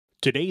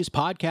Today's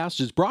podcast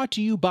is brought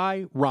to you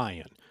by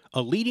Ryan,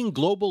 a leading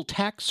global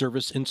tax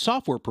service and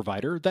software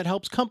provider that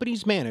helps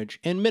companies manage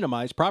and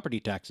minimize property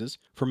taxes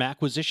from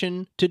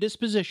acquisition to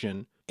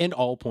disposition and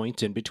all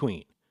points in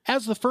between.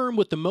 As the firm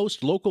with the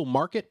most local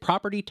market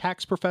property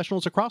tax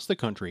professionals across the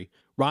country,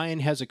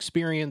 Ryan has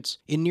experience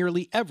in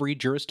nearly every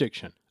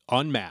jurisdiction,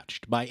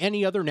 unmatched by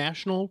any other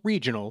national,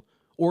 regional,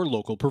 or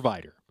local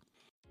provider.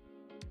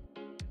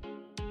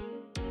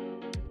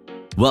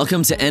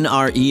 Welcome to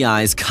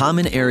NREI's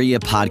Common Area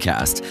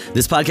Podcast.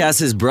 This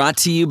podcast is brought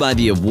to you by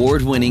the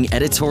award-winning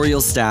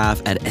editorial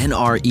staff at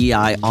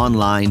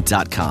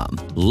nreionline.com.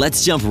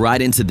 Let's jump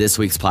right into this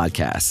week's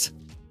podcast.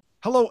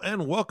 Hello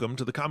and welcome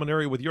to the Common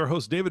Area with your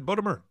host, David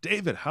Bodamer.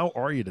 David, how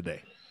are you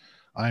today?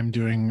 I'm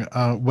doing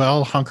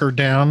well, hunkered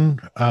down.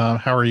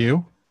 How are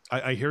you?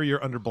 I hear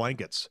you're under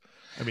blankets.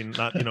 I mean,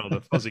 not,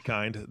 the fuzzy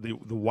kind, the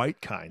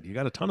white kind. You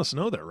got a ton of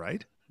snow there,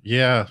 right?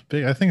 Yeah,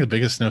 I think the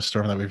biggest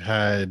snowstorm that we've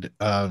had,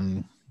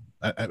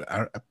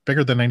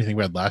 bigger than anything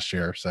we had last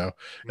year. So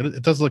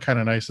it does look kind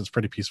of nice. It's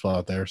pretty peaceful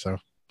out there. So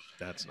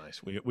that's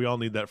nice. We all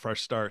need that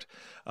fresh start.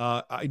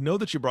 I know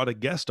that you brought a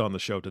guest on the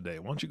show today.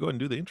 Why don't you go ahead and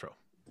do the intro?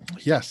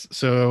 Yes.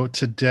 So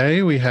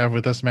today we have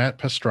with us Matt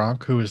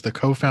Pestronk, who is the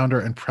co-founder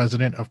and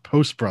president of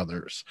Post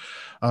Brothers.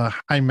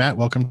 Hi, Matt.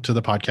 Welcome to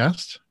the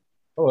podcast.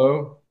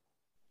 Hello.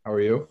 How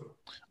are you?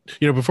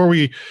 Before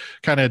we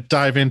kind of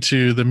dive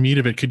into the meat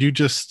of it, could you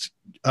just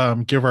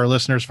give our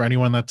listeners, for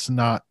anyone that's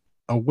not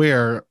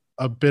aware,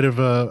 a bit of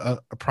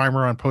a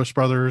primer on Post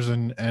Brothers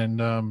and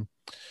Sure.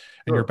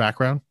 your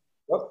background?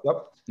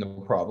 Yep,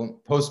 no problem.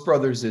 Post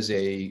Brothers is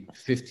a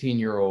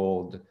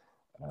 15-year-old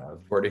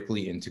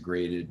vertically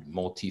integrated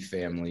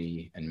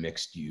multifamily and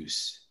mixed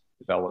use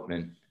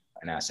development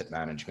and asset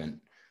management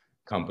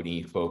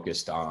company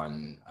focused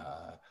on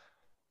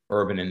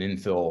urban and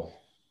infill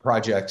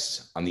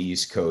projects on the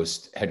East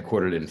Coast,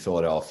 headquartered in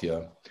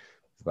Philadelphia.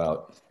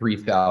 About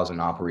 3,000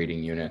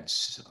 operating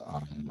units,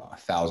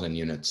 1,000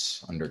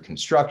 units under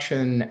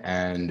construction,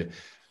 and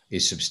a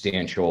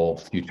substantial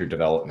future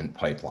development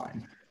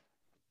pipeline.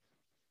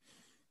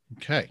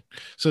 Okay.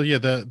 So yeah,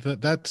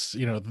 that's,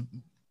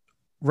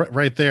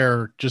 right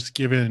there, just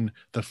given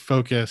the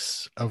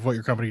focus of what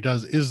your company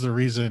does is the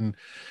reason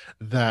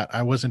that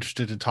I was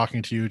interested in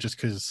talking to you, just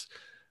because,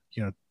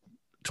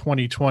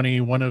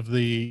 2020, one of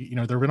the,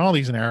 there have been all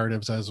these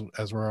narratives as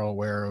we're all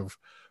aware of,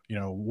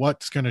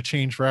 what's going to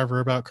change forever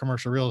about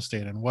commercial real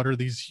estate, and what are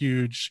these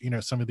huge,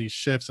 some of these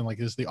shifts, and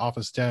is the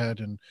office dead,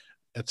 and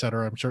et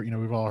cetera. I'm sure,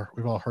 we've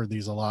all heard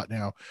these a lot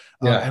now.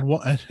 Yeah.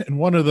 And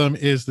one of them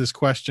is this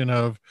question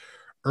of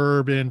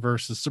urban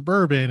versus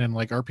suburban,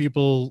 and are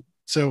people,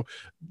 so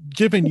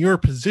given your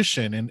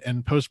position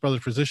and Post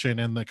Brothers position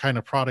and the kind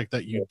of product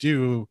that you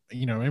do,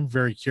 I'm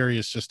very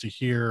curious just to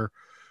hear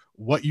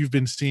what you've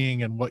been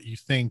seeing and what you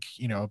think,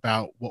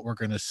 about what we're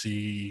going to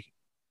see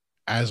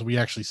as we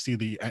actually see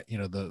the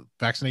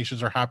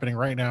vaccinations are happening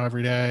right now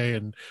every day.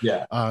 And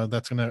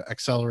that's going to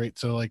accelerate.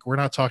 So we're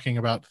not talking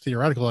about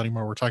theoretical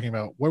anymore. We're talking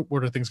about what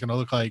are things going to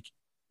look like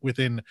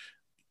within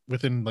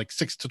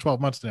 6 to 12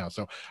 months now.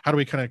 So how do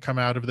we kind of come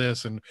out of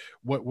this, and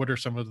what are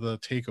some of the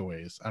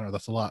takeaways? I don't know.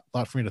 That's a lot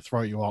for me to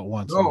throw at you all at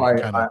once. No, we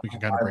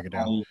can kind of break it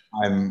down.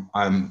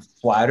 I'm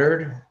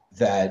flattered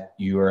that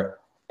you are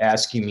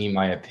asking me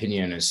my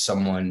opinion as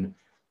someone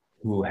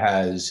who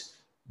has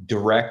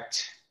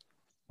direct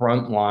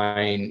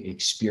frontline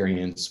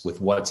experience with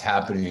what's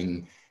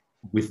happening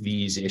with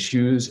these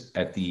issues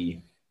at the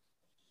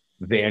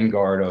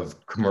vanguard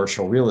of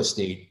commercial real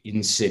estate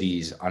in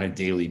cities on a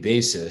daily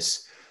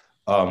basis.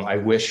 I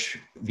wish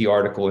the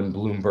article in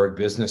Bloomberg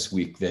Business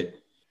Week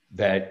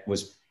that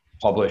was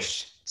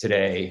published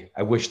today,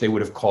 I wish they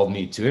would have called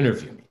me to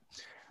interview me.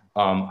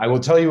 I will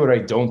tell you what I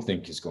don't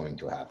think is going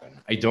to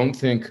happen. I don't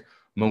think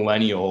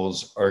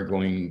millennials are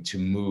going to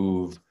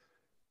move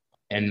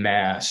en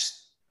masse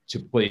to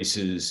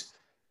places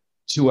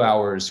 2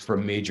 hours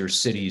from major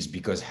cities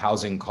because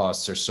housing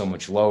costs are so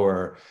much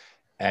lower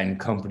and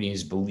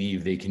companies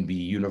believe they can be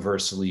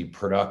universally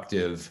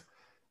productive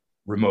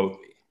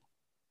remotely.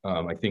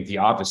 I think the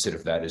opposite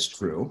of that is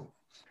true.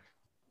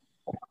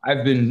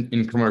 I've been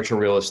in commercial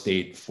real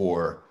estate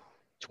for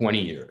 20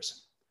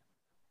 years.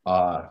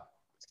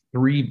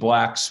 3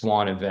 black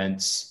swan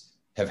events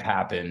have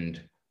happened.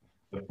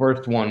 The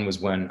first one was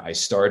when I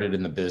started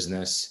in the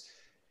business.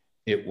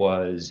 It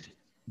was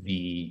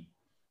it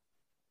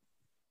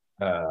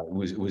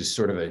was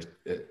sort of a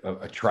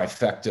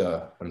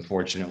trifecta,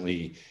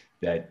 unfortunately,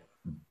 that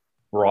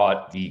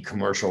brought the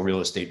commercial real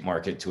estate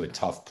market to a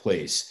tough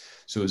place.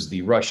 So it was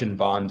the Russian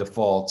bond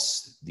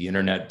defaults, the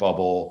internet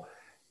bubble,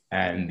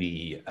 and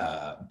the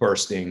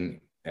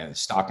bursting and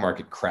stock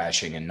market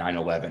crashing, and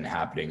 9/11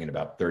 happening in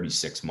about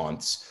 36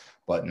 months.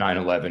 But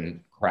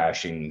 9/11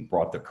 crashing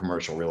brought the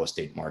commercial real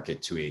estate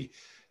market to a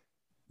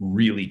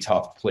really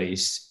tough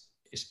place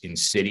in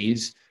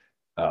cities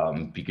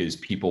because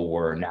people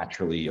were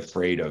naturally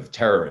afraid of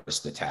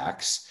terrorist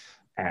attacks.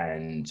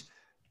 And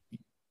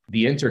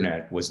the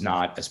internet was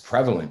not as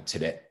prevalent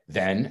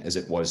then as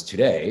it was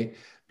today,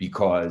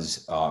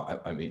 because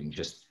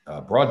just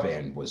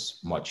broadband was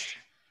much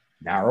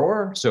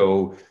narrower.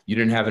 So you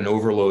didn't have an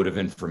overload of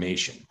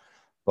information.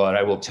 But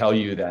I will tell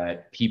you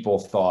that people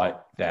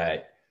thought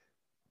that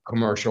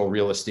commercial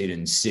real estate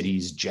in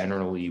cities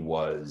generally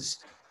was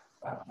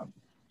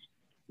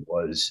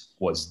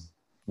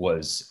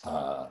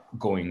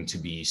going to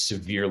be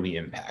severely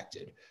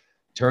impacted.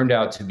 Turned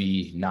out to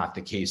be not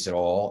the case at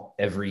all.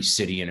 Every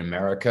city in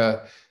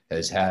America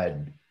has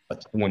had a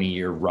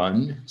 20-year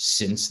run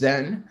since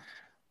then.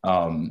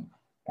 And,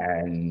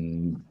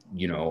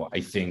 I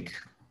think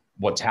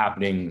what's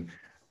happening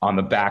on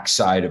the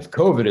backside of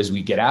COVID as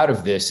we get out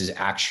of this is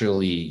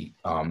actually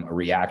a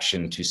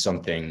reaction to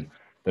something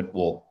that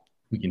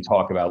we can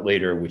talk about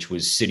later, which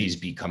was cities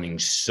becoming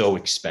so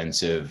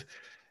expensive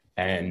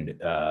and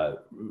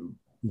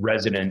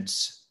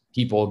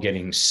people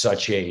getting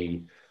such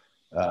a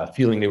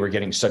feeling they were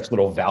getting such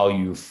little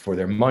value for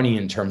their money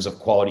in terms of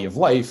quality of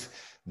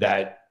life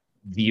that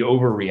the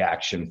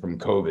overreaction from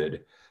COVID,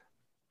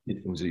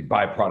 it was a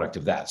byproduct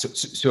of that.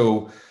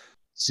 So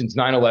since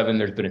 9/11,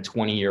 there's been a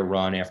 20-year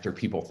run after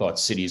people thought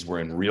cities were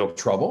in real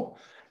trouble.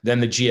 Then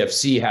the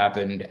GFC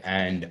happened,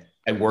 and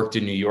I worked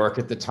in New York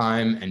at the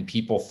time, and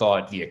people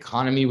thought the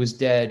economy was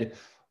dead,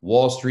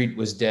 Wall Street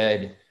was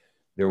dead,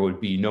 there would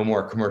be no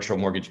more commercial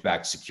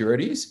mortgage-backed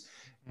securities,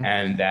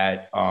 and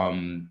that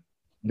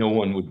no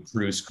one would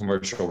produce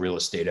commercial real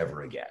estate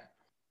ever again.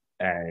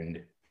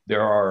 And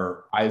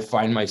I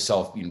find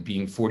myself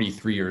being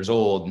 43 years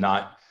old,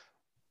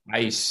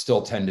 I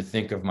still tend to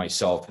think of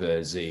myself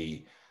as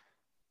a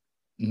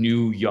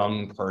new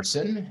young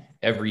person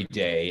every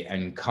day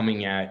and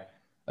coming at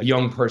a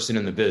young person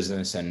in the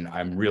business, and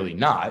I'm really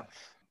not.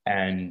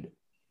 And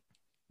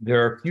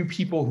there are a few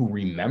people who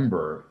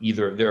remember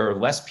there are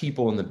less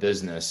people in the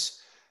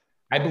business.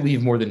 I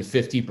believe more than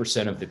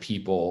 50% of the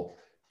people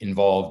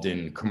involved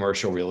in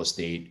commercial real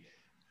estate,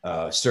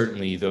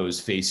 certainly those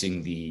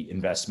facing the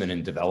investment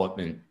and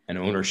development and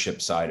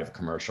ownership side of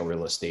commercial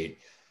real estate,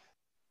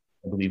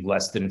 I believe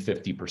less than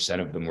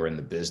 50% of them were in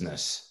the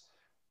business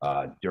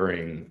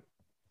during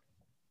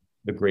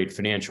the great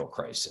financial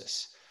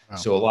crisis. Wow.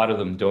 So a lot of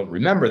them don't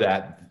remember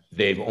that.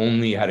 They've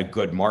only had a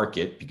good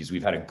market because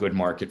we've had a good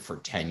market for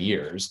 10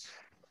 years.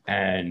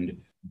 And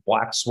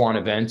black swan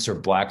events are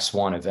black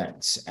swan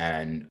events.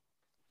 And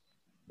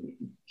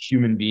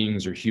human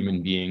beings are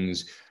human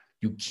beings.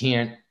 You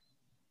can't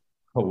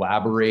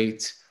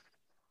collaborate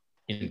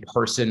in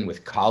person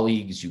with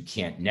colleagues. You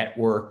can't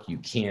network. You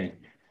can't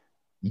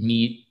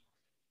meet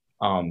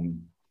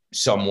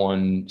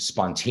someone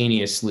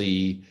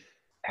spontaneously,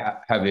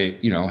 have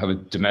a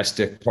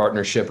domestic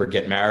partnership or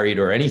get married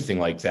or anything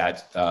like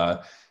that.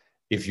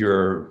 If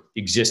you're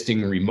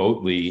existing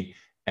remotely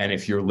and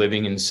if you're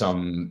living in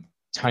some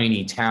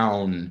tiny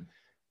town,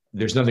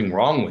 there's nothing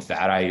wrong with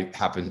that.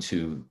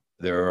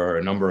 There are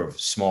a number of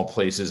small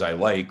places I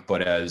like,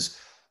 but as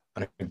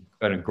the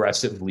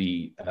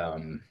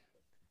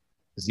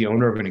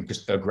owner of an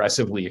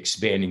aggressively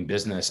expanding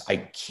business, I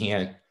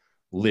can't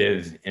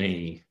live in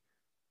a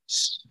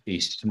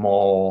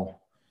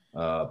small,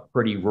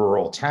 pretty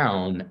rural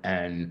town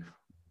and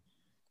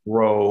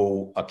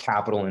grow a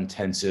capital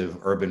intensive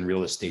urban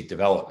real estate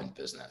development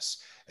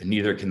business. And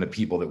neither can the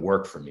people that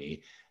work for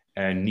me,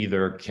 and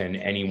neither can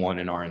anyone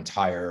in our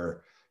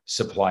entire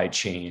supply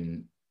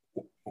chain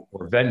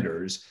or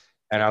vendors.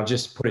 And I'll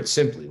just put it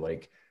simply,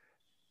 like,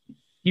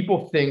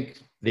 people think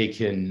they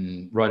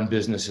can run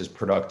businesses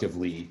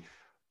productively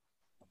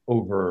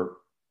over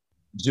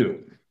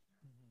Zoom.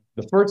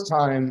 The first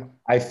time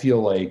I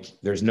feel like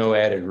there's no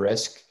added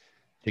risk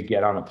to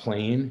get on a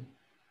plane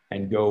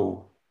and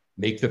go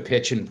make the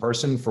pitch in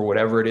person for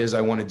whatever it is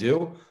I want to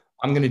do,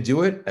 I'm going to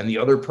do it. And the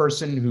other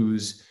person who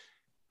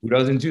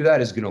doesn't do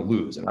that is going to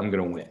lose, and I'm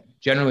going to win.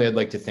 Generally, I'd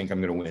like to think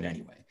I'm going to win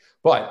anyway.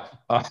 But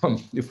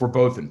if we're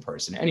both in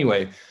person.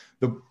 Anyway,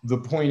 the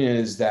point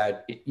is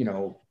that,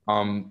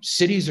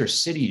 cities are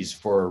cities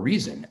for a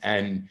reason.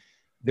 And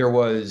there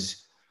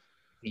was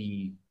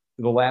the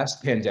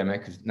last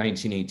pandemic,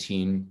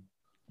 1918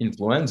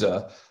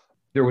 influenza.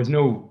 There was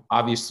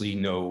obviously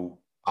no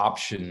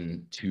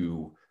option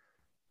to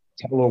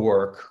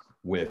telework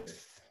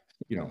with,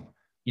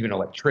 even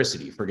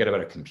electricity, forget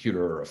about a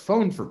computer or a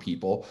phone for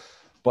people.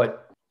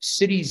 But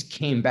cities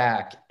came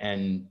back,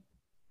 and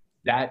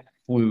that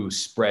flu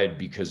spread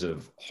because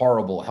of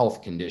horrible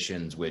health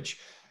conditions, which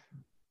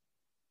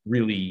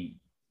really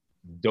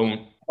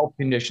health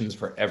conditions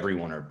for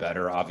everyone are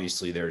better.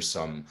 Obviously, there's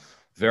some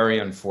very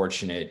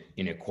unfortunate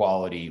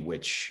inequality,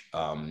 which,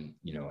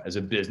 as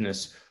a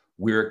business,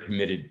 we're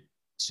committed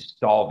to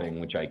solving,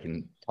 which I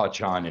can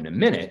touch on in a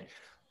minute.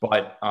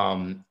 But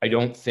I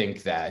don't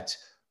think that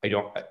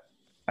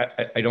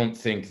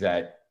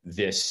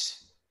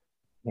this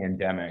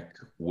pandemic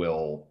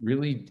will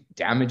really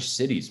damage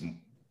cities.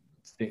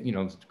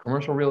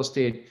 Commercial real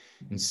estate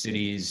in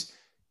cities,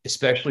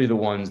 especially the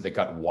ones that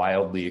got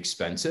wildly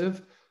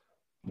expensive,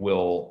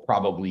 will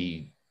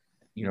probably,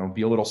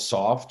 be a little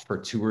soft for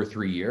 2 or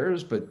 3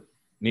 years, but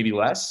maybe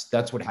less.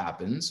 That's what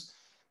happens.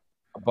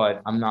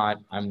 But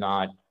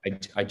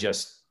I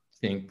just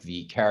think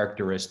the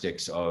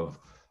characteristics of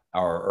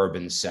our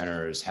urban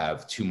centers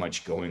have too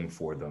much going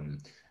for them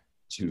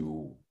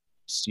to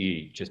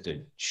see just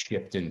a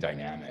shift in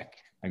dynamic.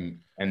 And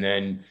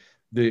then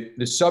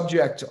the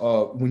subject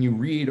of, when you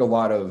read a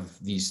lot of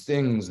these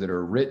things that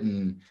are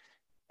written,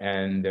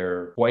 and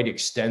they're quite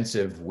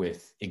extensive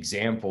with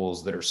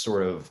examples that are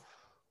sort of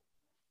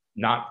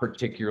not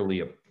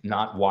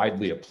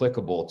widely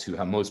applicable to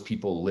how most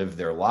people live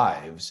their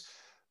lives,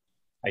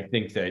 I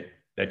think that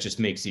just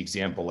makes the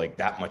example like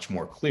that much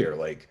more clear.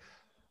 Like,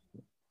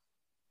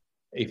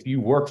 if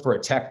you work for a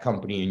tech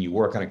company and you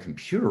work on a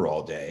computer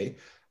all day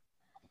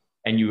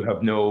and you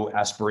have no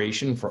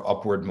aspiration for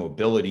upward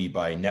mobility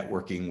by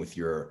networking with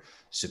your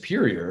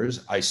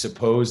superiors, I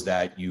suppose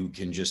that you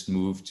can just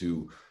move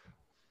to,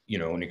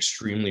 an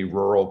extremely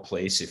rural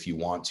place if you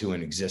want to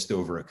and exist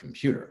over a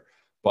computer.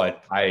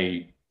 But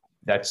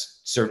that's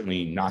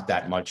certainly not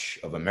that much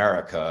of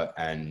America,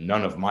 and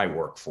none of my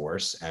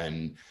workforce,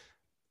 and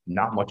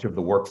not much of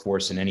the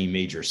workforce in any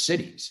major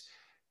cities.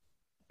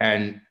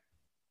 And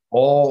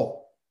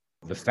all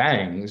the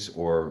FANGs,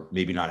 or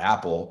maybe not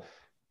Apple,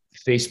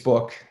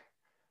 Facebook,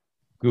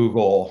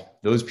 Google,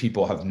 those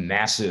people have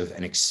massive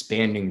and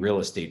expanding real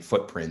estate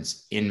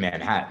footprints in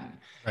Manhattan.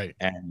 Right.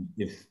 And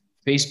if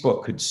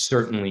Facebook could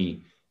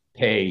certainly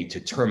pay to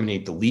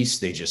terminate the lease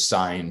they just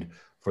signed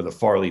for the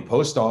Farley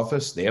post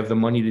office, they have the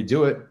money to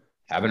do it.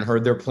 Haven't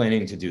heard they're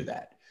planning to do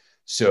that.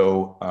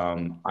 So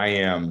I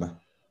am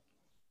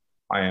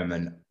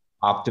an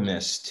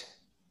optimist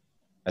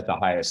at the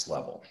highest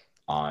level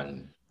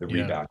on the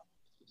rebound.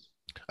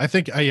 I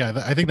think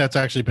that's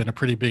actually been a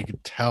pretty big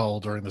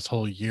tell during this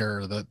whole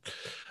year, that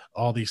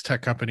all these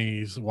tech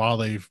companies, while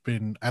they've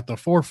been at the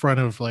forefront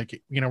of like,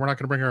 we're not going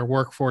to bring our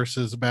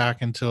workforces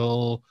back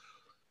until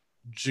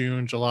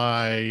June,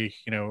 July,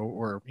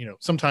 or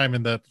sometime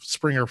in the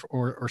spring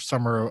or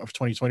summer of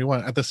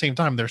 2021. At the same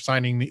time, they're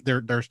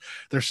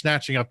they're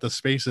snatching up the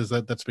spaces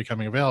that's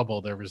becoming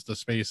available. There was the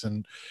space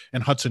in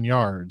Hudson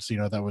Yards,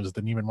 that was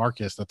the Neiman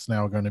Marcus. That's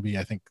now going to be,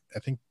 I think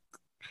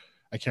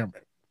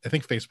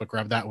Facebook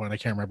grabbed that one. I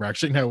can't remember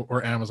actually now,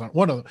 or Amazon.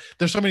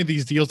 There's so many of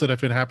these deals that have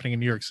been happening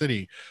in New York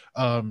City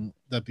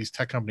that these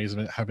tech companies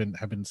have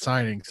been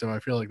signing. So I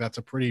feel like that's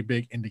a pretty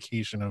big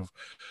indication of,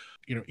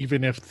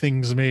 even if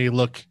things may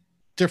look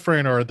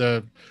different or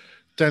the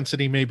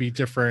density may be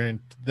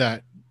different,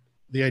 that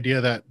the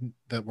idea that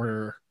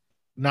we're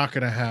not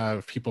going to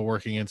have people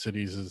working in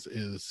cities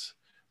is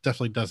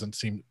definitely doesn't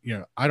seem,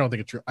 I don't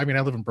think it's true. I mean,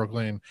 I live in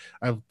Brooklyn.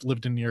 I've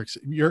lived in New York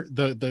City.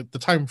 The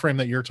time frame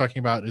that you're talking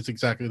about is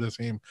exactly the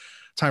same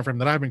time frame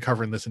that I've been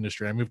covering this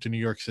industry. I moved to New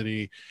York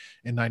City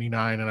in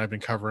 99, and I've been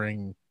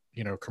covering,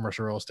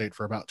 commercial real estate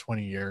for about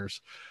 20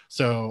 years.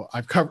 So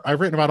I've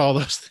written about all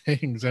those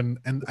things. And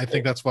I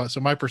think that's why, so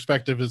my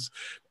perspective is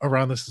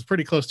around this is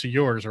pretty close to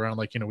yours, around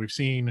like, we've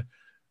seen,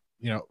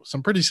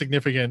 some pretty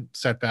significant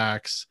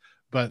setbacks,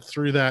 but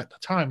through that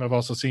time, I've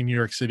also seen New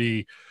York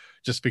City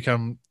just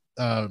become,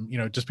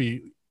 just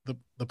be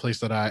the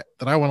place that I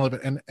want to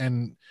live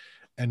in.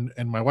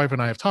 And my wife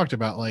and I have talked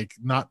about, like,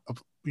 not,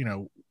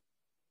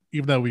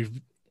 even though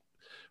we've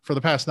for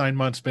the past 9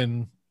 months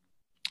been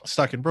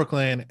stuck in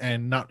Brooklyn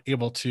and not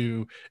able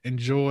to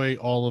enjoy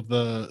all of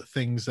the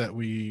things that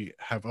we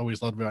have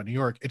always loved about New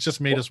York, it's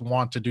just made us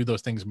want to do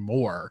those things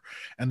more.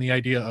 And the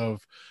idea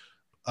of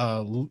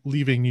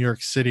leaving New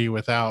York City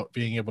without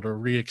being able to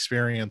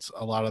re-experience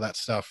a lot of that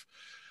stuff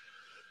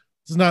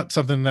is not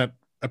something that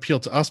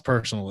appealed to us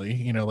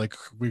personally. Like,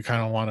 we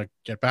kind of want to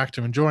get back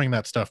to enjoying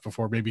that stuff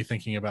before maybe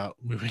thinking about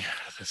moving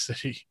out of the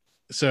city.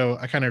 So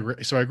I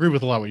agree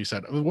with a lot of what you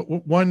said.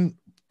 One,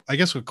 I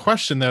guess, a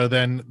question though,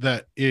 then,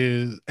 that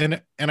is,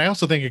 and I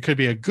also think it could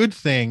be a good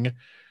thing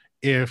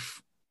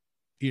if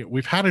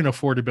we've had an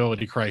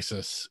affordability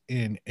crisis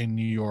in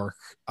New York,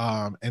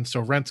 and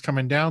so rents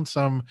coming down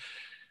some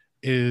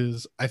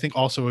is, I think,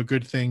 also a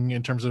good thing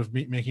in terms of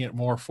making it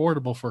more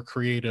affordable for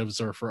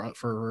creatives, or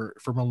for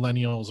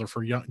millennials, or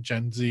for young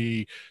Gen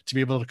Z to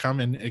be able to come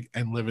in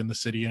and live in the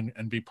city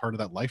and be part of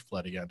that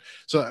lifeblood again.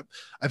 So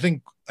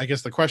I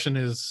guess the question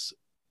is,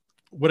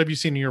 what have you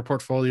seen in your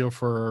portfolio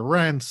for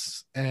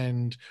rents,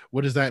 and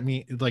what does that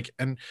mean? Like,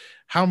 and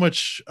how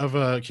much of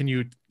a can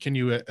you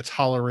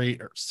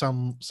tolerate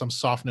some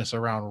softness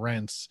around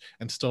rents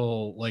and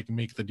still like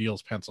make the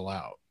deals pencil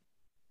out?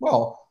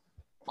 Well,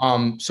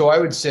 so I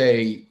would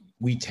say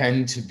we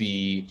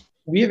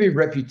have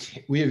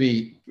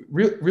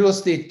real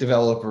estate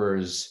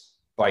developers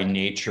by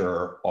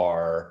nature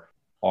are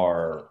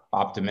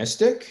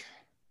optimistic,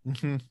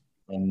 mm-hmm.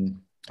 and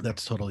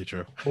that's totally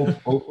true.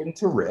 Open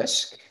to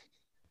risk.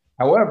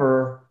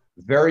 However,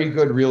 very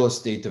good real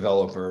estate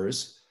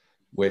developers,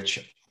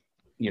 which,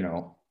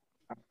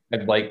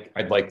 I'd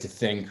like to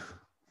think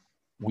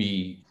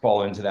we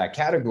fall into that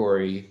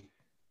category,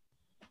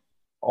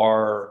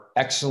 are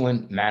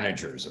excellent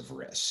managers of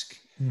risk.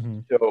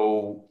 Mm-hmm.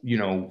 So,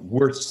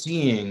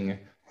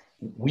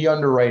 we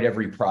underwrite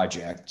every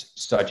project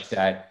such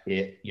that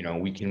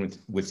we can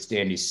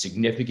withstand a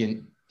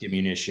significant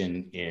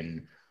diminution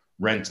in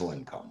rental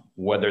income,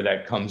 whether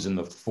that comes in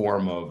the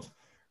form of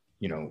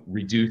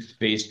reduced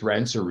based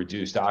rents or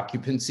reduced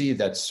occupancy,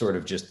 that's sort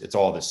of just, it's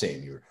all the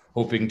same. You're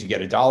hoping to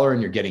get $1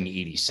 and you're getting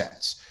 80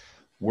 cents.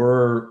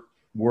 We're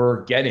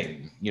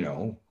getting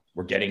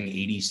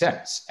 80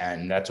 cents,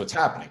 and that's what's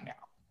happening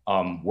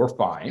now. We're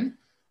fine.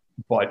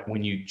 But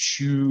when you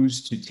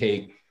choose to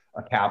take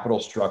a capital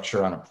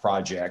structure on a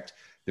project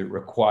that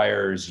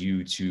requires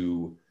you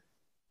to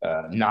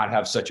not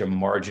have such a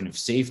margin of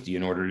safety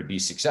in order to be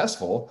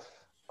successful,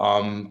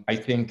 I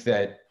think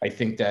that,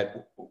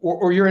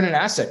 or you're in an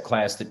asset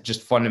class that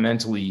just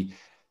fundamentally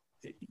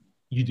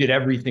you did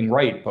everything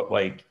right, but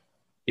like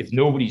if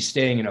nobody's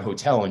staying in a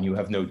hotel and you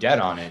have no debt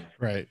on it,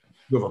 right,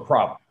 you have a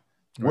problem.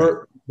 Right.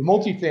 The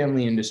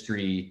multifamily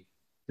industry,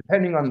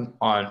 depending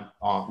on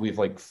we have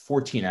like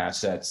 14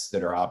 assets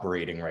that are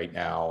operating right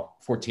now,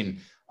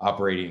 14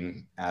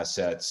 operating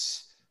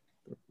assets,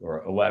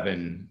 or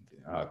 11,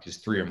 because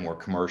 3 are more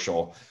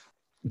commercial.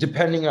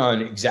 Depending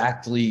on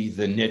exactly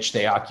the niche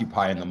they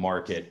occupy in the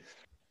market,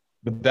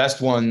 the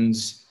best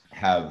ones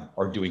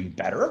are doing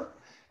better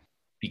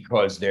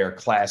because they're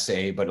class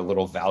A, but a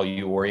little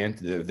value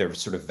oriented. They're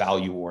sort of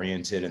value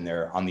oriented, and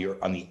they're on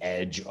the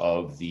edge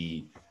of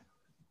the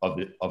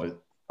edge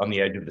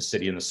of the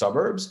city and the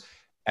suburbs.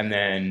 And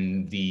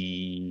then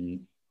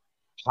the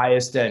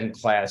highest end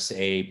class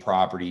A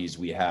properties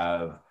we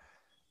have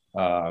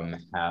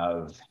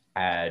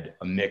had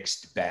a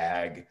mixed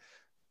bag.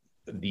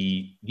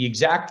 The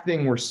exact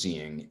thing we're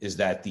seeing is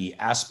that the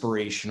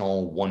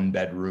aspirational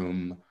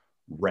 1-bedroom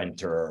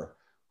renter,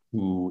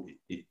 who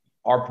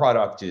our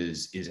product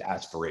is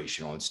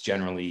aspirational. It's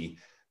generally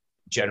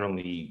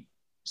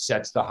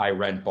sets the high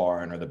rent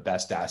bar and are the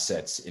best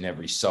assets in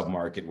every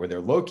submarket where they're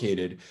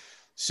located.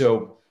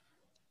 So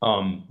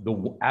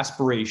the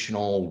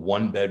aspirational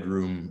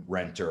 1-bedroom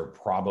renter,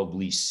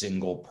 probably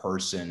single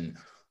person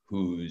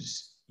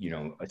who's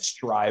a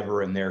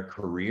striver in their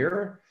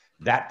career,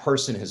 that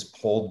person has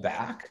pulled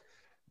back.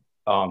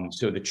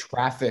 So the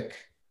traffic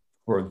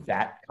for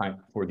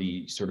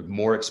the sort of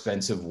more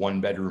expensive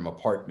 1-bedroom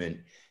apartment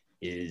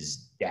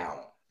is down.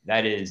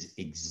 That is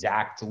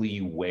exactly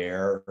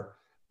where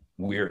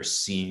we're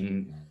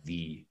seeing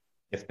the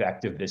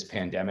effect of this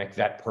pandemic.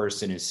 That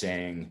person is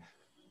saying,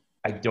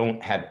 I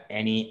don't have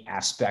any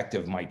aspect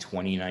of my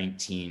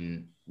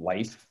 2019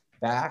 life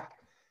back,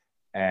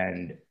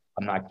 and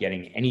I'm not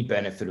getting any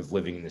benefit of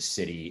living in the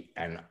city,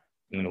 and I'm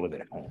going to live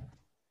at home.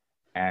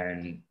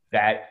 And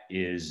that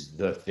is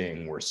the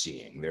thing we're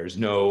seeing. There's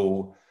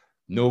we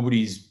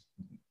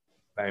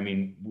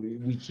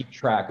keep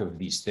track of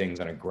these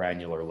things on a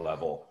granular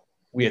level.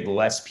 We had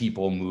less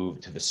people move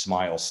to the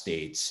Smile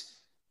States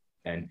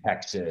and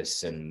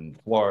Texas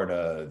and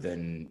Florida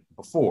than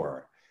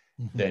before,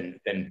 than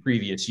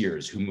previous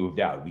years who moved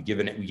out. We get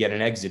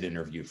an exit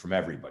interview from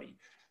everybody.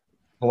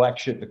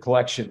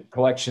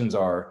 Collections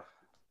are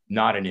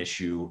not an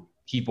issue.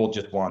 People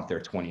just want their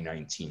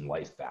 2019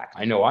 life back.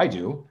 I know I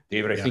do,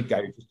 David. I think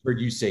I just heard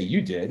you say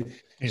you did.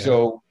 Yeah.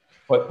 So,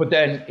 but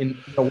then in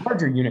the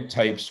larger unit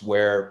types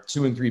where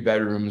 2 and 3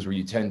 bedrooms, where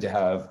you tend to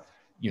have,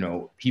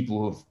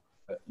 people who've,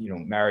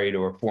 married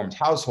or formed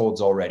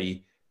households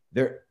already,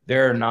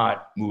 they're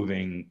not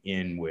moving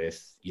in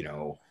with,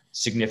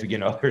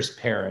 significant others'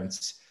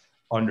 parents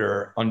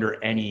under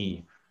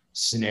any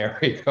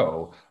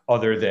scenario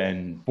other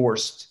than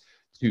forced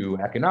to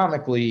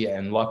economically.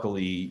 And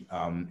luckily,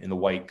 in the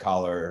white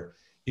collar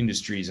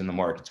industries and the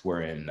markets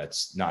we're in,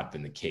 that's not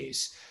been the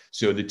case.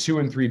 So the 2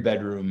 and 3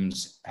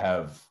 bedrooms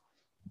have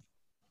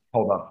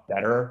held up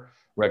better.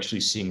 We're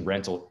actually seeing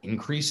rental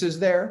increases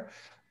there.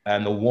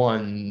 And the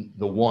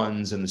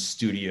ones and the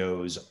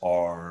studios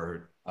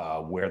are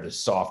where the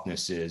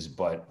softness is,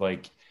 but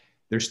like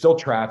there's still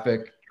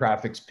traffic.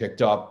 Traffic's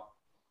picked up.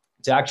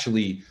 It's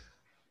actually,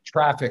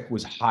 traffic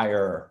was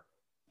higher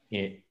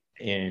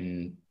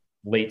in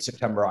late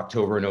September,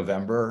 October,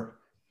 November,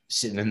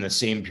 sitting in the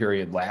same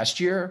period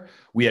last year.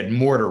 We had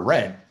more to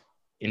rent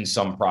in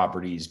some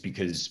properties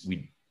because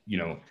we'd,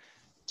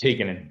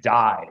 taken a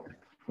dive.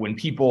 When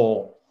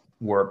people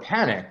were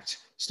panicked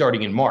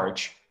starting in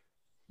March,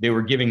 they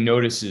were giving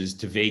notices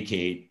to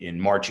vacate in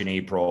March and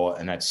April,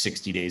 and that's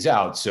 60 days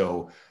out.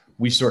 So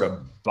we sort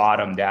of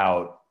bottomed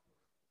out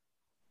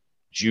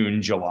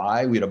June,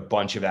 July. We had a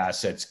bunch of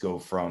assets we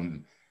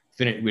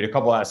had a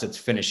couple assets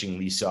finishing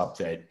lease up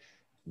that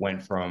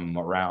went from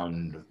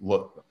around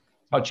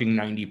touching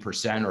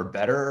 90% or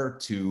better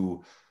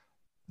to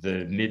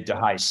the mid to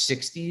high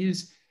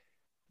 60s.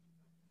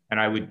 And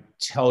I would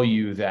tell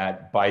you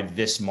that by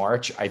this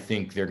March, I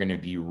think they're going to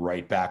be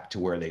right back to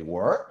where they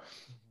were.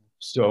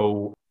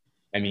 So,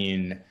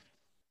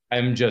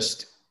 I'm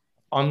just,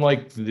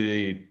 unlike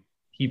the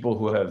people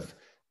who have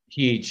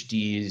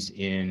PhDs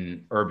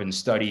in urban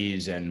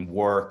studies and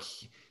work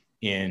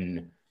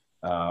in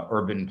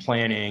urban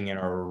planning and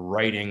are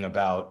writing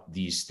about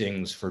these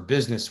things for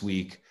Business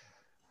Week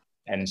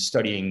and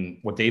studying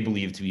what they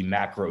believe to be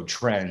macro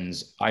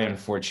trends, I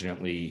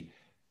unfortunately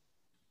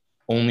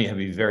only have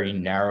a very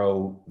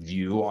narrow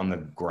view on the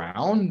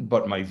ground,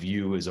 but my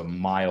view is a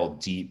mile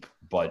deep,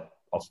 but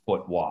a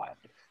foot wide.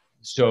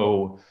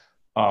 So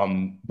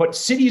But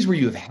cities where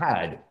you've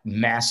had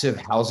massive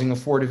housing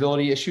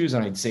affordability issues,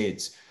 and I'd say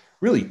it's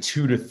really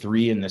 2 to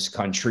 3 in this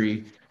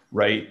country,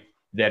 right,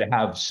 that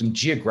have some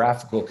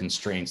geographical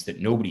constraints that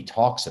nobody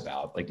talks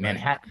about. Like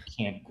Manhattan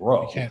can't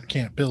grow. You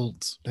can't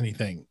build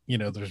anything.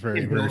 There's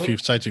very few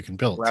sites you can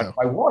build. So.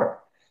 By water.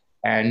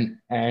 And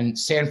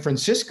San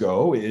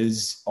Francisco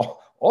is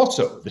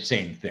also the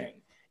same thing.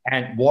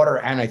 And water,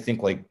 and I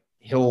think like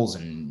hills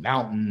and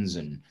mountains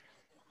and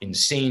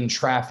insane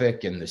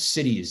traffic, and the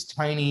city is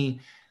tiny.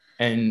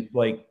 And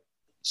like,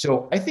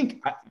 so I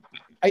think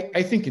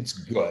it's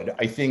good.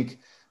 I think,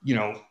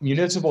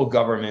 municipal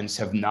governments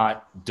have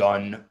not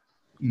done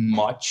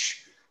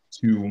much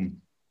to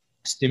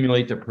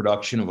stimulate the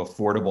production of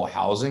affordable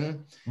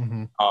housing.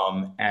 Mm-hmm.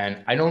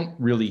 And I don't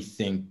really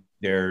think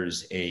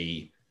there's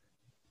I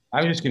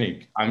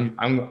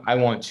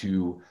want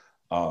to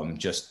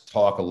just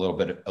talk a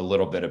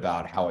little bit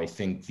about how I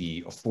think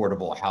the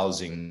affordable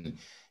housing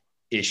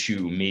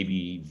issue may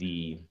be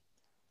the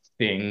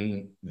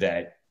thing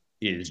that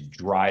is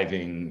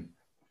driving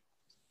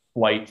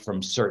flight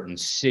from certain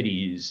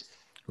cities.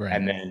 Right.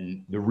 And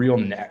then the real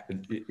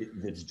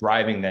that's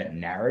driving that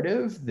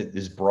narrative,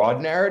 this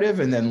broad narrative.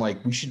 And then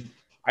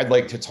I'd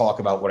like to talk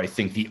about what I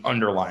think the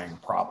underlying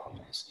problem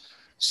is.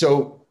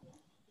 So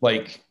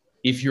like,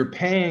 if you're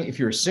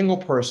a single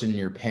person,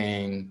 you're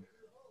paying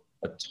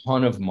a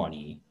ton of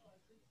money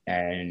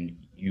and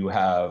you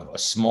have a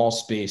small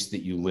space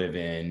that you live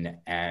in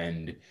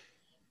and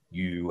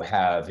you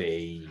have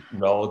a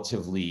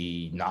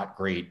relatively not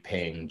great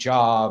paying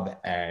job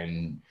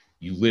and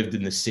you lived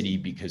in the city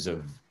because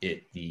of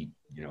the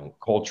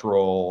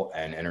cultural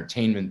and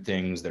entertainment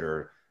things that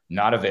are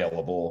not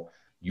available.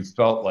 You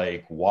felt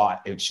like, why?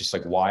 It's just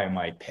like, why am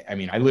I?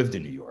 I lived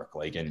in New York,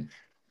 and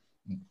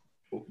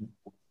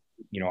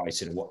I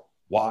said,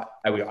 why?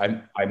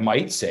 I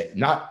might say,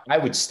 not, I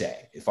would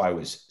stay if I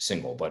was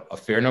single, but a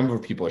fair number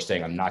of people are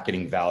saying, I'm not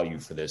getting value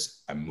for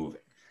this, I'm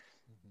moving,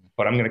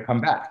 but I'm going to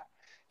come back,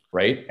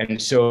 right? And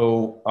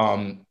so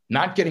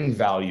not getting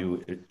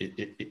value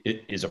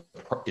is a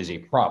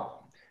problem.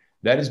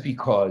 That is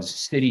because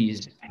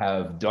cities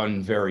have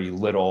done very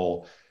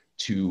little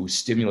to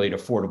stimulate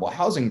affordable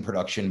housing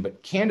production.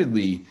 But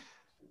candidly,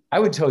 I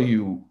would tell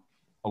you,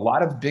 a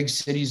lot of big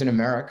cities in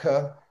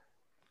America,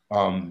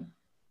 New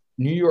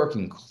York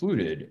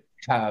included,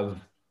 have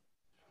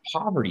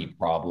poverty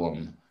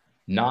problem,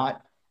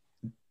 not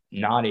an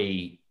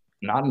affordability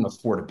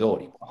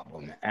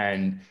problem.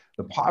 And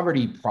the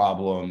poverty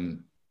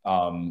problem,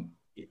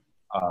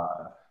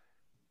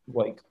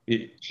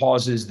 it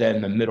causes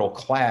then the middle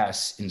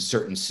class in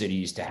certain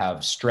cities to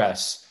have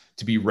stress,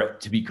 to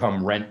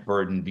become rent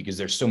burdened, because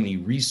there's so many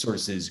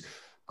resources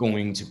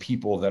going to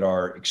people that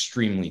are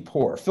extremely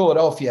poor.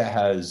 Philadelphia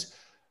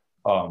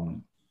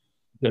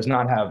does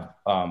not have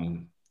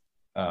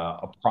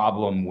a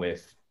problem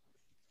with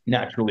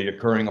naturally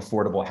occurring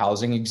affordable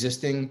housing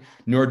existing,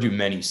 nor do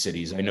many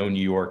cities. I know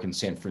New York and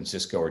San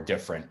Francisco are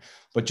different,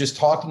 but just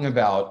talking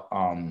about,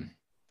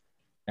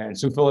 and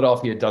so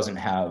Philadelphia doesn't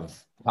have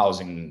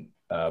housing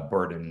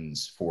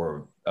burdens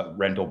for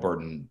rental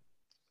burden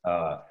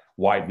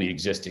widely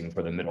existing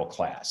for the middle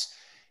class.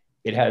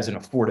 It has an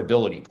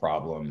affordability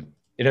problem.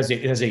 It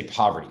has a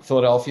poverty.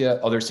 Philadelphia,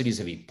 other cities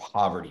have a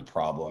poverty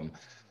problem,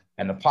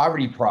 and the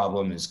poverty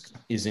problem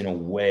is in a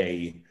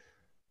way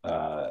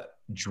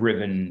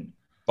driven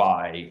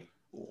by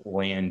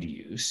land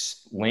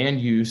use.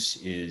 Land use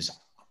is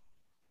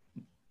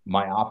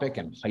myopic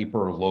and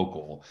hyper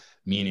local,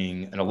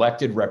 meaning an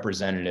elected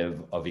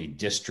representative of a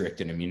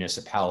district in a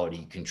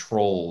municipality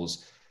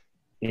controls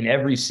in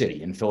every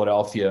city. In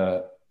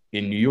Philadelphia,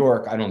 in New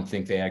York, I don't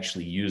think they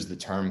actually use the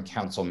term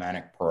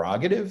councilmanic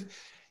prerogative.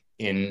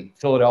 In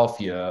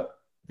Philadelphia,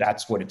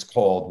 that's what it's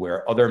called,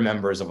 where other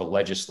members of a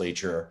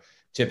legislature,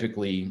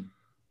 typically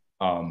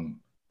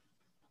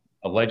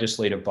a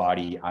legislative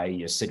body,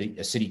 i.e. a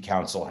city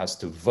council, has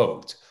to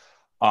vote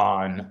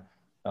on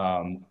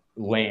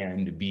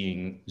land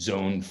being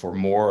zoned for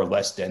more or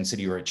less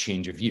density or a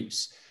change of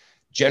use.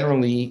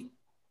 Generally,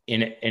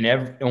 in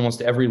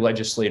almost every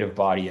legislative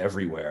body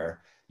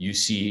everywhere, you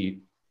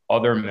see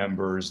other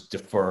members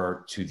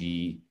defer to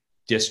the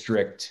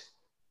district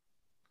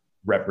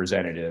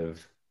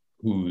representative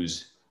who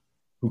is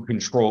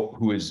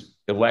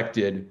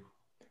elected,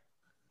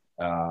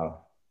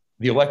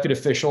 the elected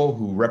official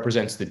who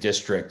represents the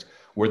district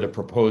where the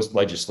proposed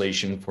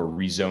legislation for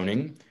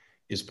rezoning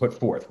is put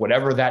forth.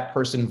 Whatever that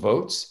person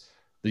votes,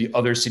 the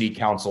other city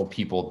council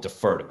people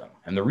defer to them.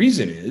 And the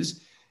reason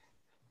is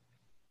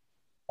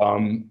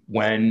when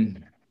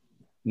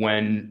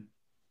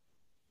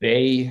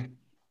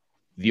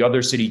the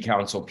other city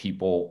council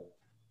people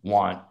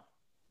want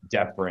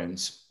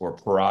deference or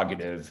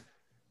prerogative,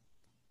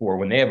 or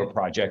when they have a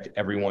project,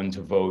 everyone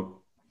to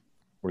vote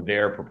for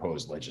their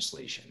proposed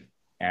legislation.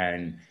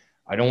 And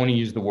I don't want to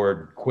use the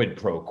word quid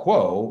pro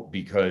quo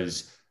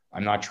because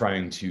I'm not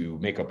trying to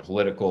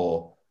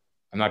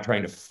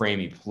frame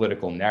a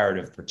political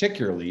narrative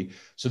particularly.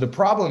 So the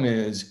problem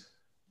is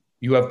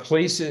you have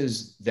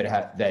places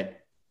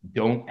that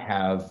don't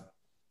have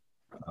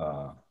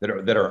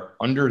that are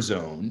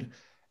underzoned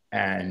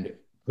and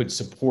could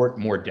support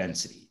more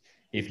density.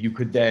 If you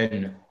could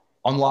then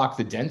unlock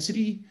the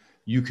density,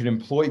 you could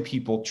employ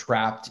people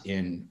trapped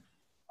in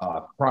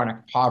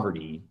chronic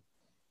poverty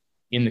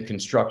in the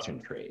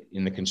construction trade,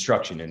 in the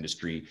construction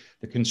industry.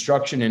 The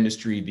construction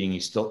industry, being a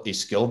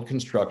skilled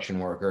construction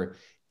worker,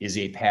 is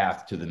a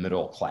path to the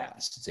middle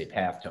class. It's a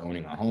path to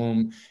owning a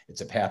home.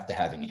 It's a path to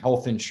having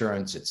health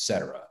insurance, et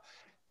cetera.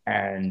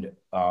 And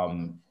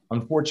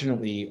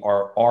unfortunately,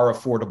 our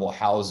affordable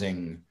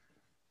housing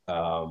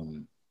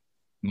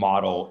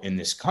model in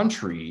this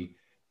country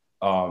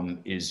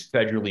is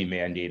federally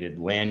mandated.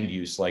 Land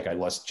use, like I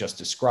just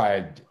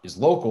described, is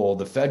local.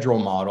 The federal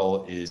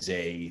model is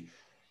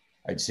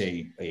I'd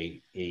say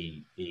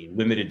a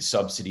limited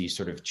subsidy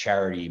sort of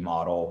charity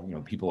model. You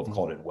know, people have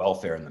called it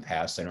welfare in the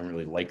past. I don't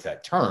really like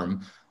that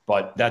term,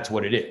 but that's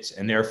what it is.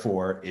 And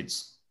therefore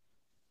it's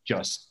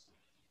just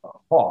a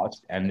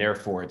cost, and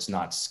therefore it's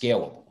not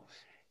scalable.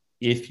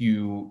 If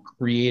you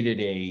created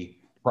a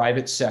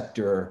private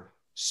sector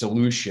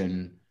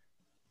solution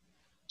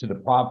to the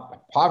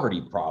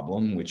poverty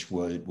problem, which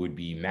would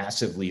be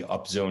massively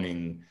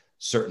upzoning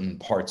certain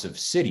parts of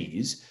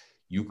cities,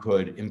 you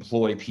could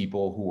employ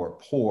people who are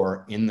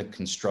poor in the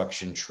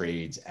construction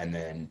trades, and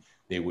then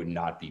they would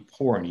not be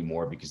poor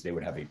anymore because they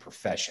would have a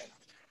profession.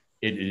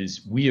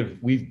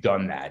 We've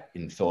done that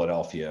in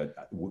Philadelphia,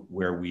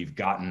 where we've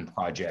gotten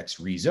projects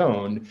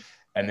rezoned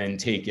and then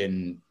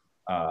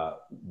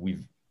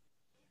we've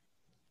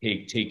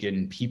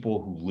taken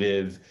people who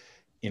live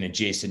in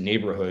adjacent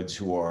neighborhoods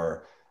who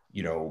are,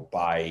 you know,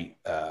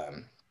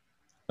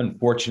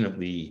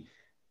 unfortunately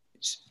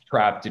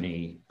trapped in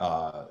a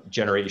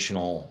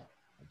generational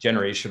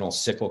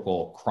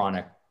cyclical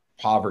chronic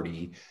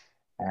poverty,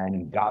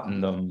 and gotten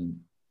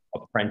them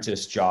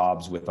apprentice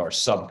jobs with our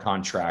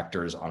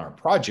subcontractors on our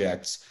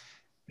projects.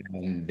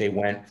 And they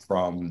went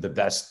from the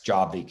best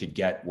job they could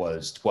get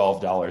was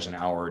 $12 an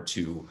hour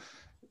to,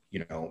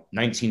 you know,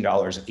 $19,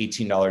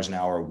 $18 an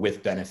hour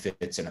with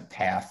benefits, and a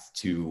path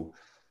to,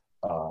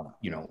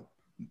 you know,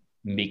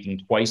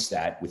 making twice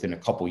that within a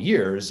couple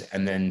years.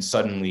 And then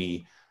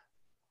suddenly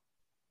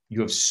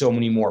you have so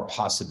many more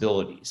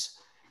possibilities.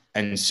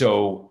 And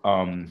so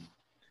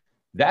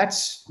that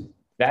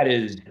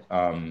is,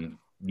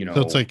 you know.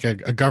 So it's like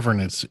a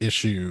governance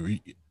issue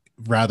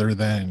rather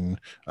than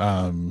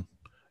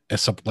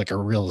like a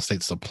real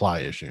estate supply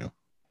issue.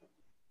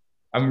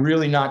 I'm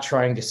really not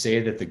trying to say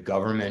that the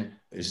government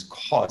is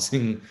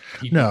causing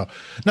people.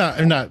 No,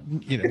 I'm not,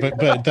 you know,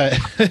 but that,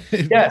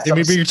 yes, I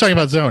mean, but you're talking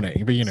about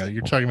zoning, but, you know,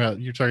 you're talking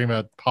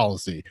about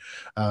policy.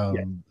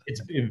 Yeah,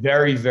 it's a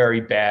very, very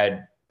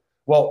bad.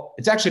 Well,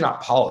 it's actually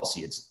not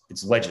policy.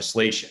 It's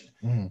legislation.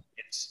 Mm-hmm.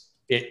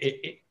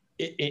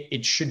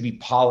 It should be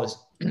policy.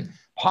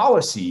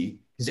 Policy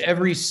is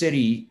every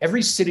city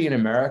in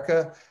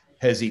America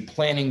has a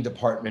planning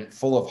department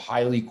full of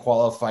highly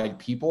qualified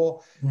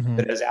people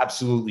that has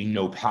absolutely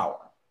no power.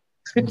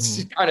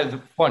 It's kind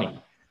of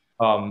funny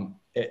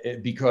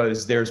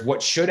because there's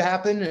what should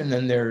happen, and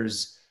then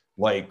there's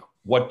like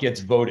what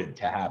gets voted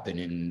to happen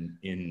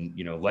in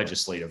you know,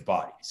 legislative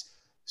bodies.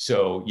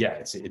 So yeah,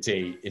 it's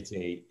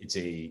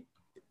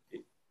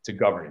a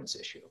governance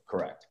issue.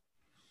 Correct.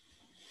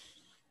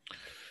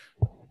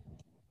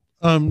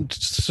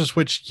 Just to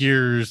switch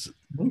gears,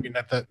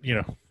 not that, you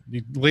know,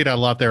 you laid out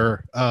a lot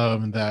there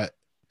that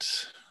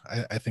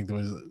I think that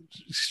was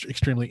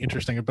extremely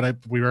interesting, but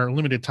we were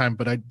limited time.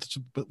 But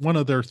one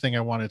other thing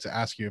I wanted to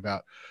ask you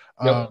about,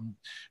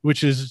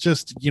 which is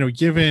just, you know,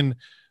 given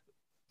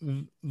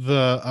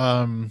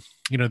the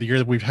you know, the year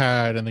that we've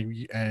had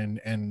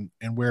and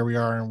where we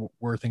are and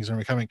where things are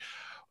becoming,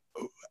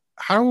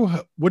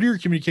 what are your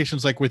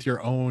communications like with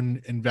your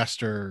own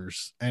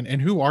investors,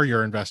 and who are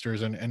your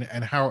investors,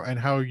 and how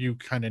are you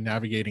kind of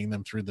navigating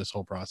them through this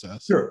whole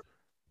process? Sure.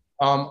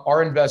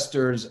 Our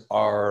investors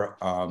are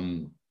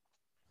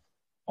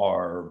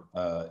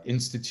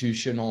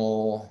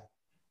institutional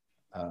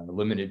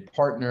limited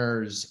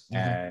partners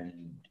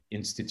and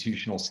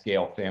institutional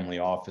scale family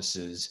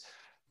offices.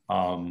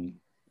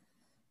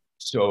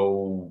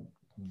 So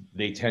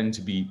they tend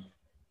to be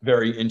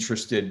very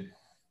interested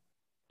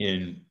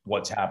in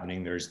what's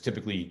happening. There's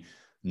typically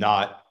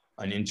not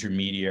an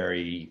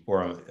intermediary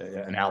or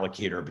an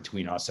allocator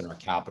between us and our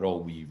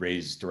capital. We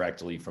raise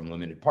directly from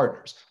limited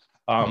partners.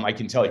 I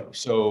can tell you.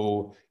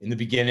 So in the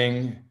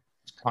beginning,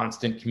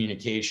 constant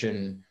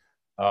communication.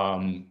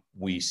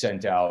 We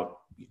sent out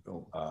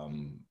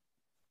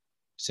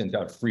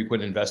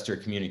frequent investor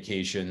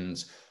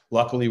communications.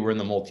 Luckily, we're in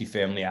the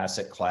multifamily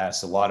asset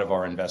class. A lot of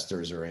our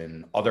investors are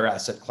in other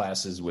asset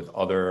classes with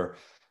other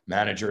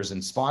managers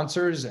and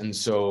sponsors. And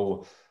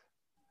so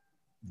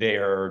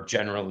they're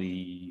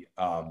generally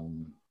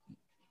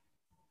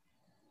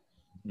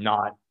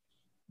not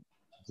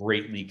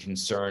greatly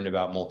concerned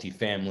about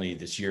multifamily.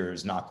 This year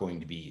is not going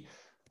to be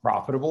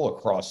profitable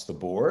across the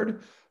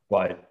board,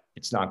 but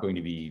it's not going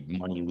to be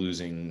money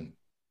losing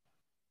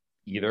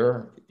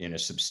either in a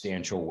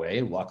substantial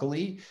way,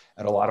 luckily,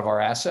 at a lot of our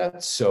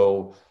assets.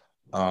 So,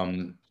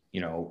 you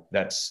know,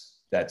 that's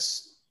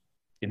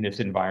in this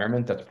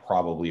environment, that's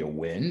probably a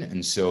win.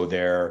 And so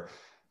they're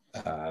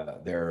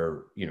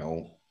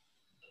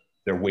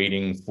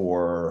waiting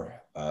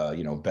for,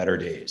 better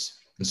days.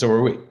 And so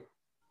are we.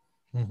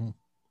 Mm-hmm.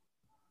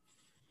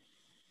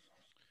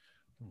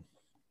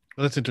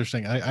 Well, that's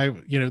interesting.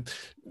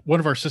 One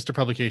of our sister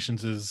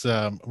publications is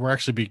we're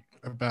actually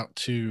about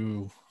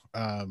to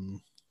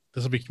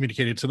this will be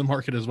communicated to the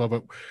market as well,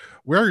 but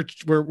we're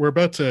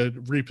about to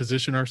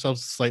reposition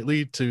ourselves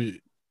slightly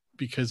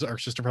because our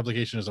sister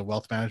publication is a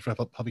wealth management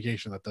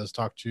publication that does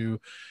talk to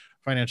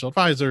financial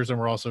advisors, and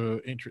we're also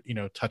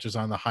touches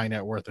on the high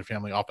net worth and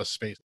family office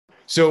space.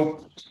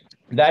 So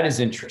that is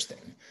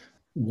interesting.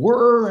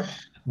 We're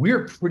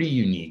pretty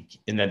unique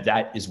in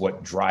that is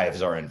what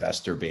drives our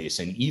investor base,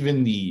 and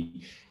even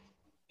the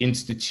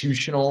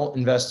institutional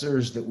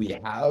investors that we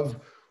have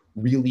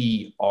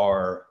really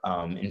are,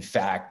 in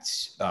fact,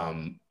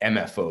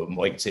 MFO.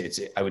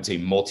 I would say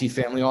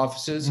multifamily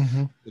offices.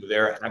 Mm-hmm.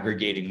 They're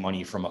aggregating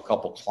money from a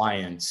couple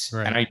clients,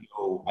 right. And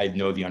I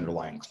know the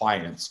underlying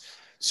clients.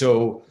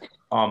 So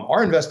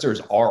our investors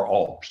are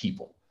all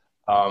people.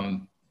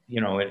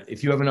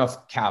 If you have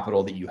enough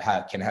capital that you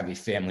can have a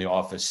family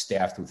office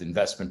staffed with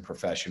investment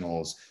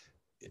professionals,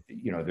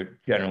 they're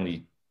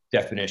generally,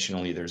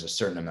 definitionally, there's a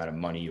certain amount of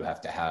money you have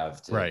to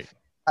have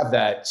have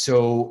that.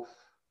 So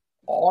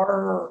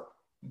our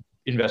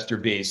investor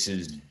base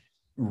is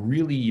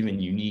really even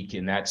unique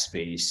in that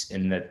space,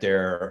 in that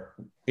they're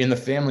in the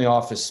family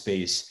office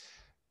space.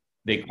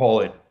 They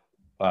call it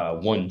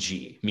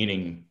 1G,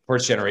 meaning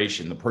first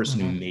generation, the person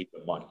who made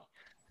the money.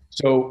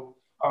 So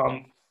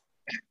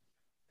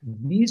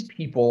these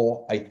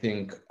people, I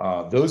think,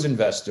 those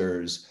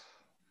investors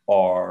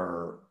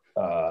are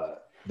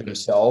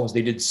themselves.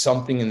 They did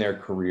something in their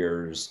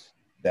careers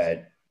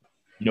that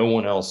no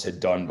one else had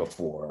done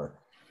before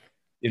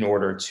in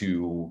order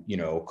to,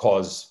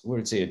 cause, we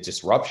would say, a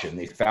disruption.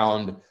 They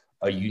found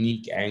a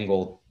unique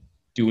angle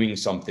doing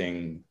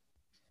something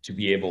to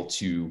be able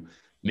to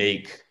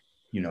make,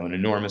 an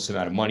enormous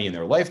amount of money in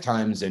their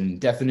lifetimes.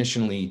 And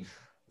definitionally,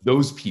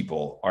 those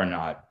people are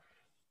not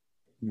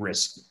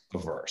risk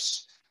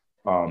averse.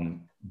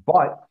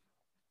 But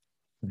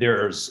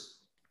there's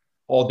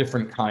all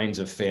different kinds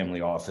of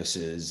family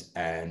offices,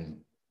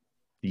 and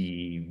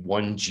the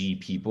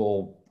 1G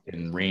people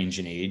can range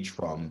in age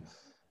from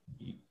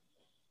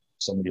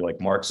somebody like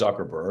Mark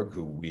Zuckerberg,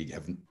 who we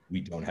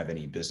don't have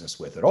any business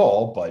with at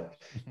all, but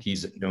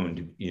he's known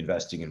to be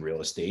investing in real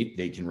estate.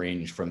 They can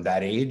range from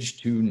that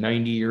age to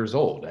 90 years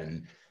old,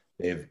 and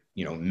they have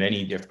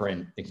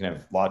they can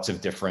have lots of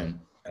different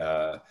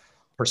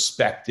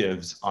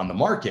perspectives on the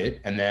market.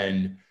 And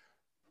then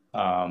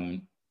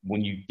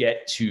when you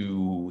get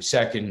to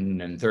second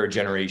and third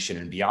generation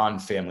and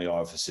beyond family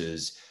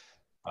offices,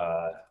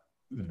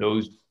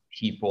 those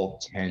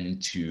people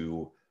tend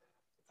to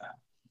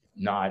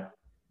not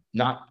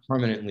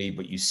permanently,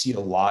 but you see a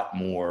lot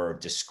more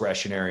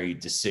discretionary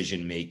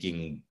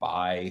decision-making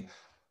by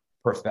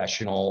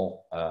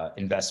professional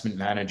investment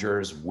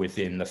managers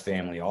within the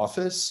family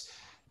office.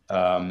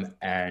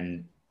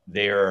 And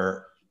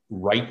they're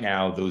right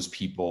now, those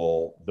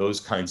people, those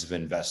kinds of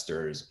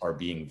investors are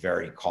being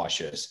very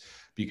cautious,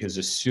 because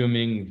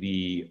assuming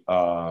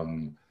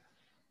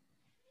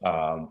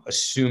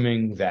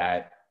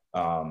that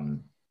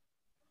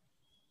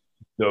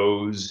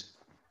those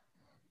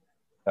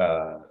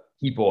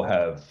people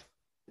have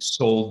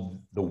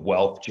sold the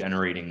wealth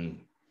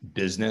generating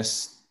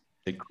business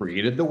that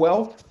created the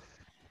wealth,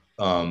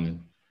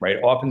 right?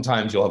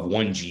 Oftentimes you'll have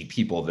 1G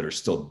people that are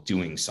still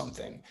doing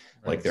something,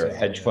 like they're a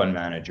hedge fund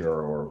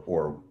manager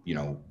or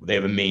they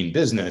have a main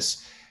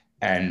business,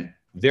 and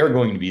they're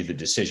going to be the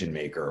decision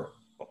maker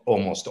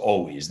almost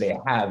always. They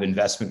have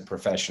investment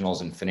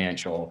professionals and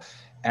financial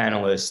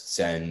analysts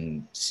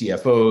and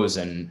CFOs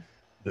and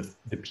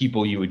the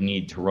people you would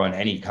need to run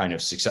any kind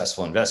of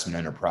successful investment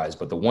enterprise.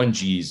 But the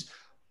 1Gs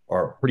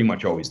are pretty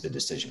much always the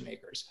decision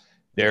makers.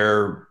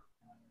 They're,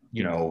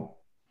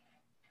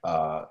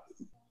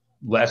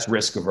 less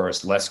risk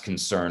averse, less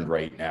concerned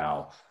right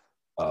now.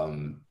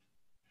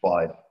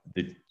 But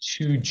the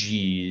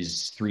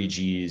 2Gs,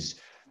 3Gs,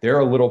 they're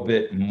a little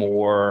bit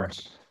more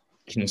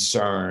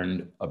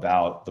concerned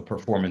about the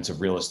performance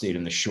of real estate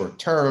in the short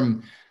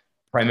term,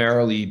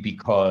 primarily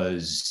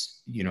because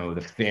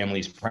the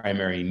family's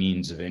primary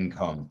means of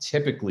income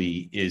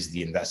typically is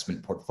the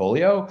investment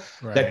portfolio.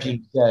 Right. That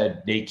being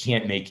said, they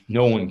can't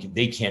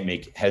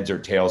make heads or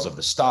tails of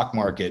the stock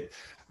market.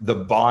 The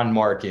bond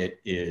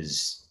market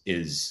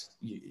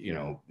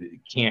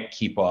can't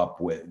keep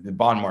up with the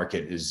bond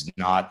market. Is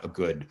not a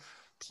good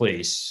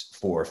place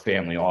for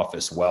family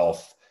office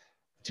wealth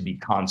to be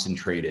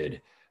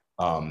concentrated.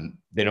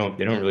 They don't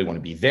really want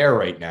to be there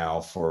right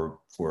now for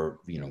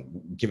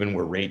given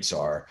where rates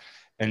are.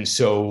 And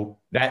so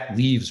that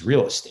leaves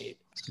real estate.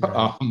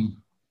 Right.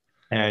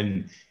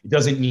 And it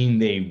doesn't mean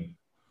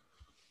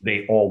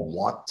they all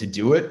want to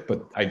do it,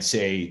 but I'd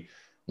say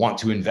want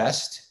to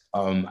invest.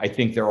 I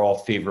think they're all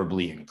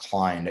favorably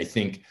inclined. I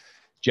think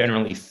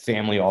generally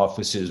family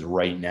offices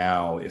right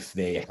now, if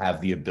they have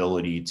the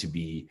ability to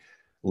be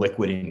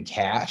liquid in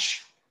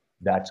cash,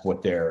 that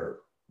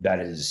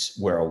is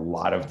where a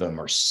lot of them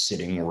are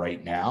sitting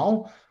right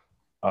now.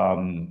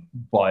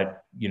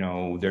 But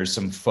there's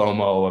some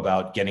FOMO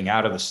about getting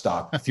out of the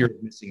stock, fear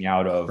of missing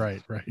out of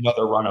right.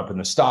 another run up in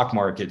the stock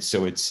market.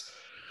 So it's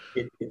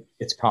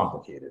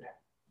complicated.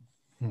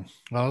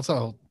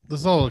 Well, this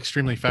is all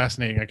extremely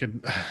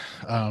fascinating.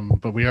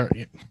 But I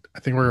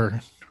think we're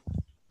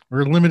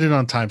limited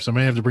on time, so I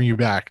may have to bring you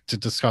back to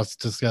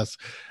discuss.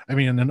 I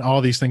mean, and then all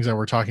these things that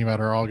we're talking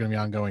about are all going to be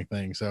ongoing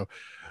things. So,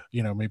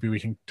 maybe we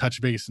can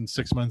touch base in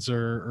 6 months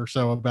or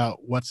so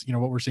about what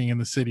we're seeing in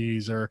the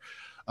cities, or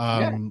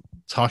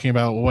talking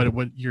about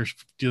what you're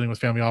dealing with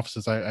family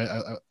offices.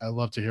 I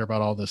love to hear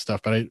about all this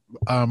stuff, but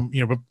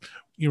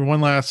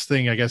one last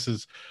thing, I guess,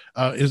 is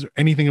there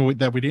anything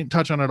that we didn't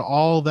touch on at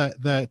all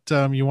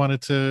that you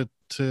wanted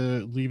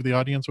to leave the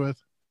audience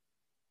with?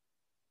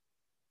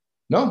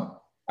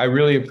 No, I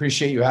really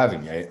appreciate you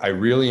having me. I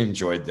really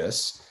enjoyed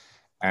this.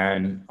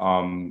 And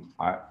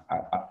I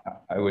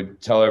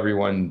would tell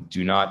everyone,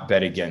 do not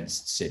bet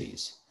against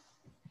cities.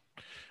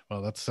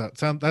 Well, that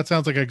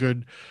sounds like a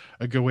good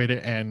way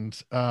to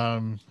end.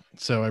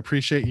 So I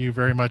appreciate you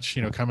very much,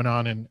 coming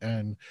on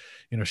and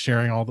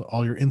sharing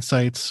all your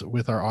insights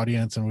with our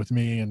audience and with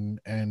me, and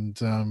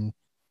I'm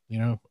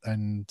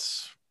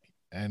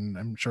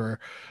sure,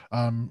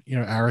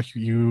 Eric,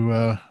 you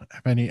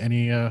have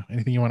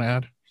anything you want to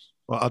add?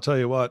 Well, I'll tell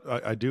you what,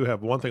 I do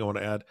have one thing I want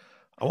to add.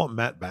 I want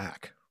Matt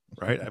back,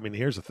 right? I mean,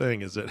 here's the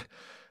thing is that,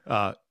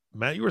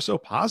 Matt, you were so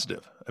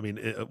positive. I mean,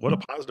 what a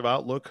positive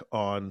outlook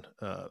on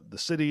the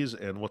cities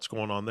and what's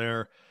going on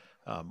there,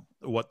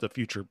 what the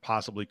future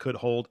possibly could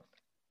hold.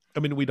 I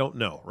mean, we don't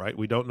know, right?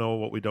 We don't know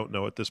what we don't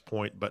know at this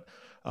point, but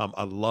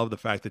I love the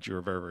fact that you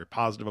were very, very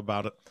positive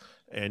about it,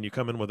 and you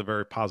come in with a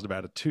very positive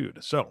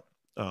attitude. So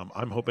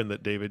I'm hoping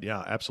that David,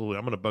 yeah, absolutely.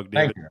 I'm going to bug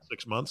David in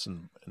 6 months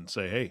and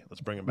say, hey,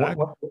 let's bring him back.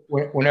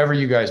 Whenever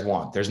you guys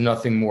want. There's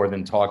nothing more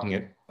than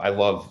talking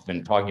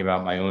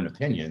about my own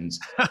opinions.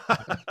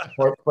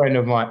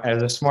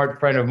 As a smart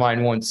friend of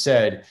mine once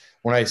said,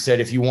 when I said,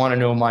 if you want to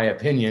know my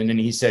opinion, and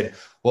he said,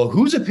 well,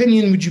 whose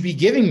opinion would you be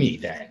giving me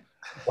then?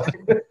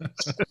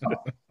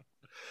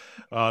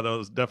 That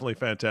was definitely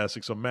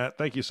fantastic. So Matt,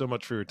 thank you so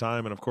much for your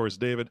time. And of course,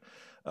 David,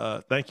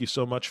 thank you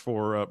so much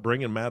for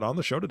bringing Matt on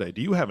the show today.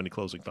 Do you have any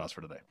closing thoughts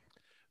for today?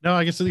 No,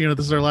 I guess, this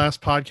is our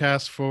last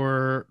podcast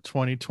for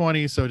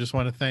 2020. So I just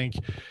want to thank,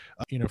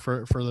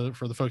 for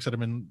the folks that have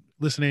been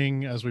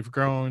listening as we've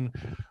grown,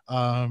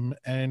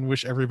 and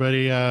wish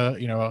everybody,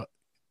 a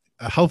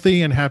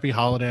healthy and happy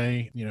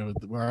holiday.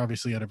 We're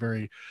obviously at a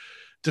very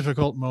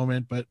difficult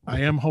moment, but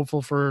I am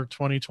hopeful for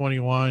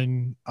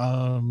 2021,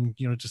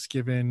 just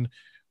given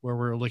where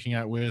we're looking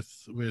at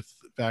with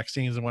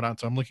vaccines and whatnot.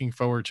 So I'm looking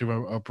forward to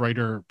a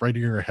brighter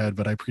year ahead,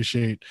 but I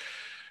appreciate,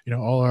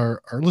 all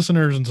our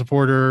listeners and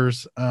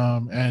supporters.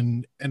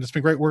 And it's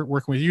been great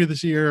working with you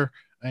this year.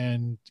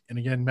 And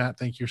again, Matt,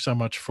 thank you so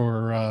much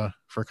for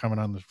coming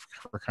on.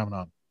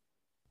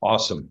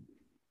 Awesome.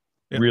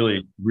 Yeah.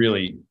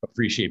 Really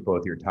appreciate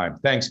both your time.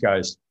 Thanks,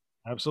 guys.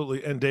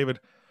 Absolutely. And David,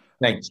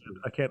 thanks.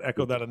 I can't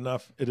echo that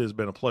enough. It has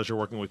been a pleasure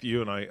working with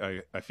you, and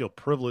I feel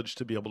privileged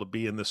to be able to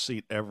be in this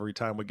seat every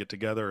time we get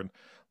together and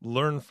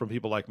learn from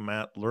people like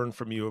Matt, learn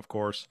from you, of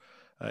course.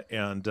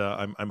 And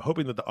I'm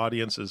hoping that the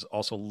audience is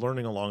also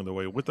learning along the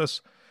way with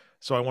us.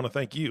 So I want to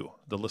thank you,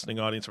 the listening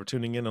audience, for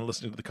tuning in and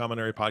listening to the Common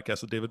Area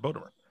Podcast with David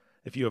Bodamer.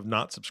 If you have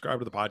not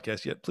subscribed to the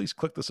podcast yet, please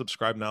click the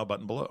subscribe now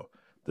button below.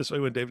 This way,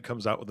 when David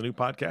comes out with a new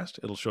podcast,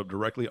 it'll show up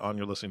directly on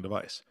your listening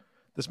device.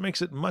 This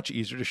makes it much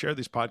easier to share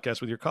these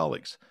podcasts with your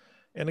colleagues.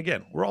 And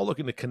again, we're all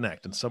looking to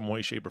connect in some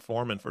way, shape, or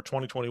form. And for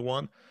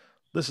 2021,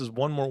 this is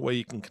one more way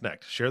you can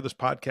connect. Share this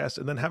podcast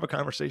and then have a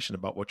conversation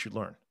about what you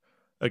learn.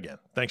 Again,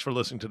 thanks for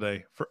listening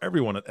today. For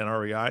everyone at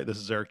NREI, this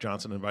is Eric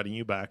Johnson inviting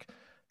you back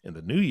in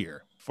the new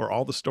year for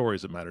all the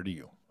stories that matter to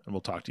you. And we'll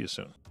talk to you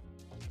soon.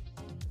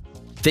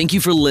 Thank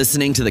you for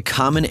listening to the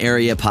Common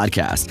Area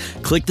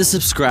Podcast. Click the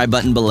subscribe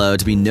button below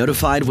to be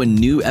notified when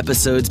new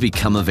episodes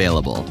become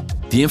available.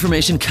 The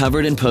information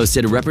covered and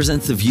posted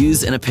represents the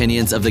views and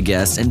opinions of the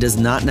guests and does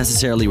not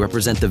necessarily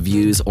represent the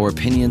views or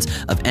opinions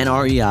of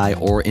NREI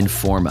or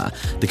Informa.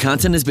 The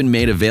content has been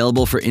made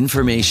available for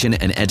information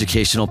and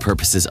educational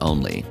purposes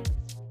only.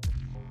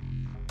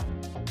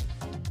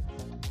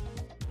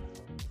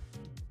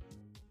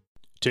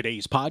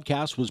 Today's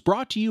podcast was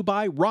brought to you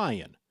by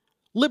Ryan,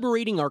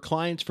 liberating our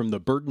clients from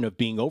the burden of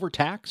being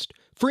overtaxed,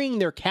 freeing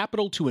their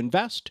capital to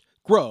invest,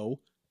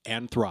 grow,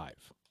 and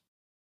thrive.